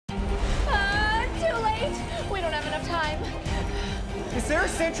there a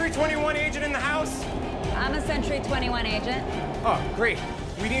Century 21 agent in the house? I'm a Century 21 agent. Oh, great.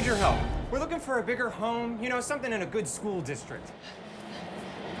 We need your help. We're looking for a bigger home, you know, something in a good school district.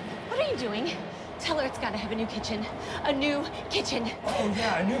 What are you doing? Tell her it's gotta have a new kitchen. A new kitchen. Oh,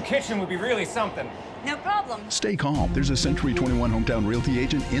 yeah, a new kitchen would be really something. No problem. Stay calm. There's a Century 21 Hometown Realty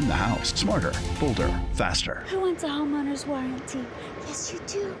agent in the house. Smarter, bolder, faster. Who wants a homeowner's warranty? Yes, you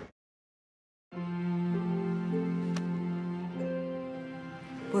do.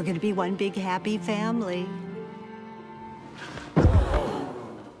 We're going to be one big happy family.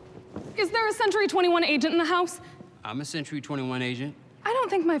 Is there a Century 21 agent in the house? I'm a Century 21 agent. I don't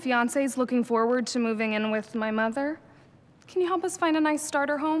think my fiancé's looking forward to moving in with my mother. Can you help us find a nice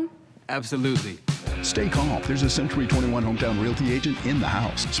starter home? Absolutely. Stay calm. There's a Century 21 Hometown Realty agent in the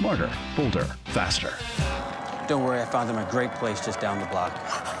house. Smarter, bolder, faster. Don't worry, I found them a great place just down the block.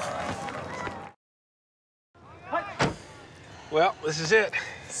 Well, this is it.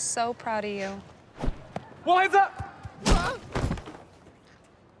 So proud of you. Well, heads up!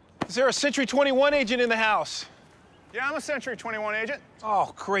 Is there a Century 21 agent in the house? Yeah, I'm a Century 21 agent.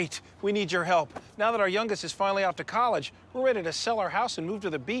 Oh, great. We need your help. Now that our youngest is finally off to college, we're ready to sell our house and move to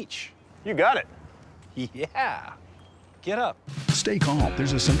the beach. You got it. Yeah. Get up. Stay calm.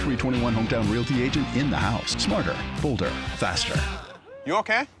 There's a Century 21 Hometown Realty agent in the house. Smarter, bolder, faster. You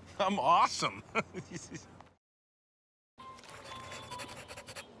okay? I'm awesome.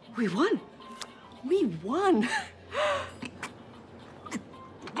 We won. We won.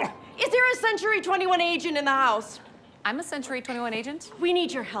 Is there a Century 21 agent in the house? I'm a Century 21 agent. We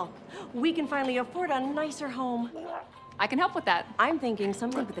need your help. We can finally afford a nicer home. I can help with that. I'm thinking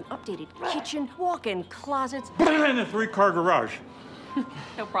something with an updated kitchen, walk-in closets. And a 3-car garage.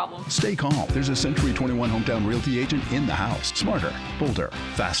 No problem. Stay calm. There's a Century 21 Hometown Realty agent in the house. Smarter, bolder,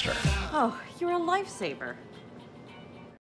 faster. Oh, you're a lifesaver.